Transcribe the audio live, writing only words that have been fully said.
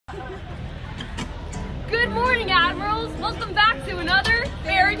Good morning, Admirals. Welcome back to another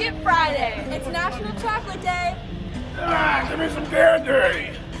Farragut Friday. It's National Chocolate Day. Give me some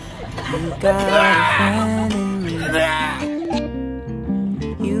candy. You got a friend in me.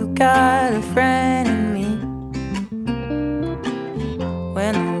 You got a friend in me.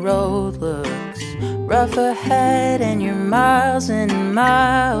 When the road looks rough ahead and you're miles and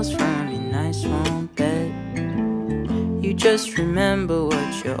miles from your nice warm bed, you just remember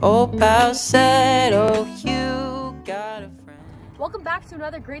what your old pal said. Oh, you got a friend. Welcome back to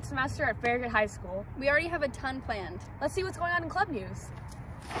another great semester at Farragut High School. We already have a ton planned. Let's see what's going on in club news.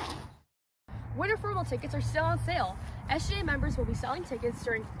 Winter formal tickets are still on sale. SGA members will be selling tickets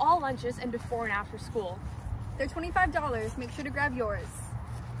during all lunches and before and after school. They're $25. Make sure to grab yours.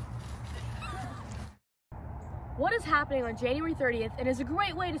 What is happening on January 30th and is a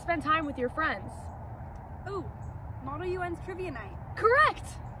great way to spend time with your friends? Ooh, Model UN's Trivia Night. Correct!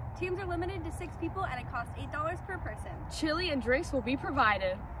 Teams are limited to 6 people and it costs $8 per person. Chili and drinks will be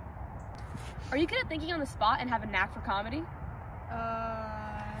provided. Are you good at thinking on the spot and have a knack for comedy?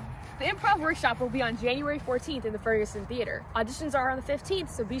 The improv workshop will be on January 14th in the Ferguson Theater. Auditions are on the 15th,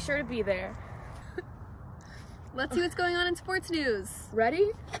 so be sure to be there. Let's see what's going on in sports news.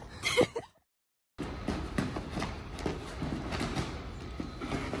 Ready?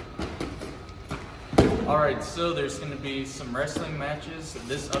 Alright, so there's going to be some wrestling matches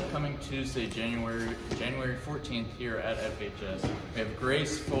this upcoming Tuesday, January 14th here at FHS. We have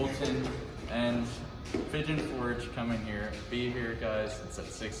Grace, Fulton, and Pigeon Forge coming here. Be here, guys. It's at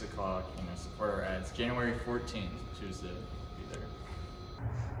 6 o'clock. Support our ads. January 14th, Tuesday. Be there.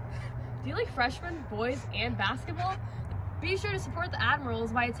 Do you like freshmen, boys, and basketball? Be sure to support the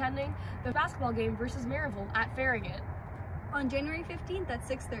Admirals by attending the basketball game versus Maryville at Farragut. On January 15th at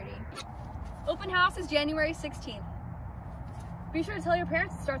 6:30. Open house is January 16th. Be sure to tell your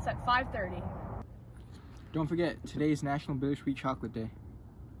parents it starts at 5:30. Don't forget, today is National Bittersweet Chocolate Day.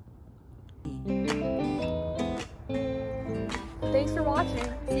 Thanks for watching.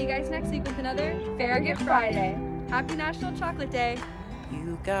 See you guys next week with another Farragut Friday. Happy National Chocolate Day.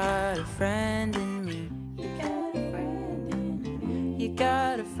 You got a friend in me. You got a friend in me. You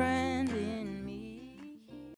got a friend.